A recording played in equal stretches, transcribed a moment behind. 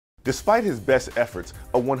Despite his best efforts,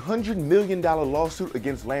 a $100 million lawsuit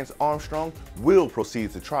against Lance Armstrong will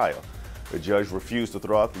proceed to trial. The judge refused to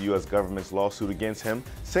throw out the U.S. government's lawsuit against him,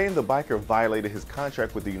 saying the biker violated his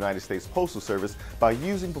contract with the United States Postal Service by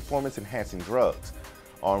using performance-enhancing drugs.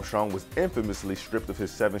 Armstrong was infamously stripped of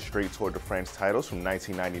his 7 straight Tour de France titles from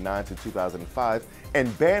 1999 to 2005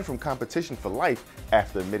 and banned from competition for life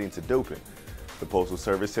after admitting to doping. The Postal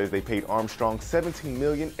Service says they paid Armstrong $17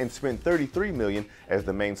 million and spent $33 million as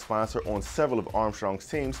the main sponsor on several of Armstrong's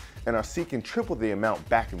teams and are seeking triple the amount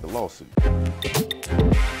back in the lawsuit.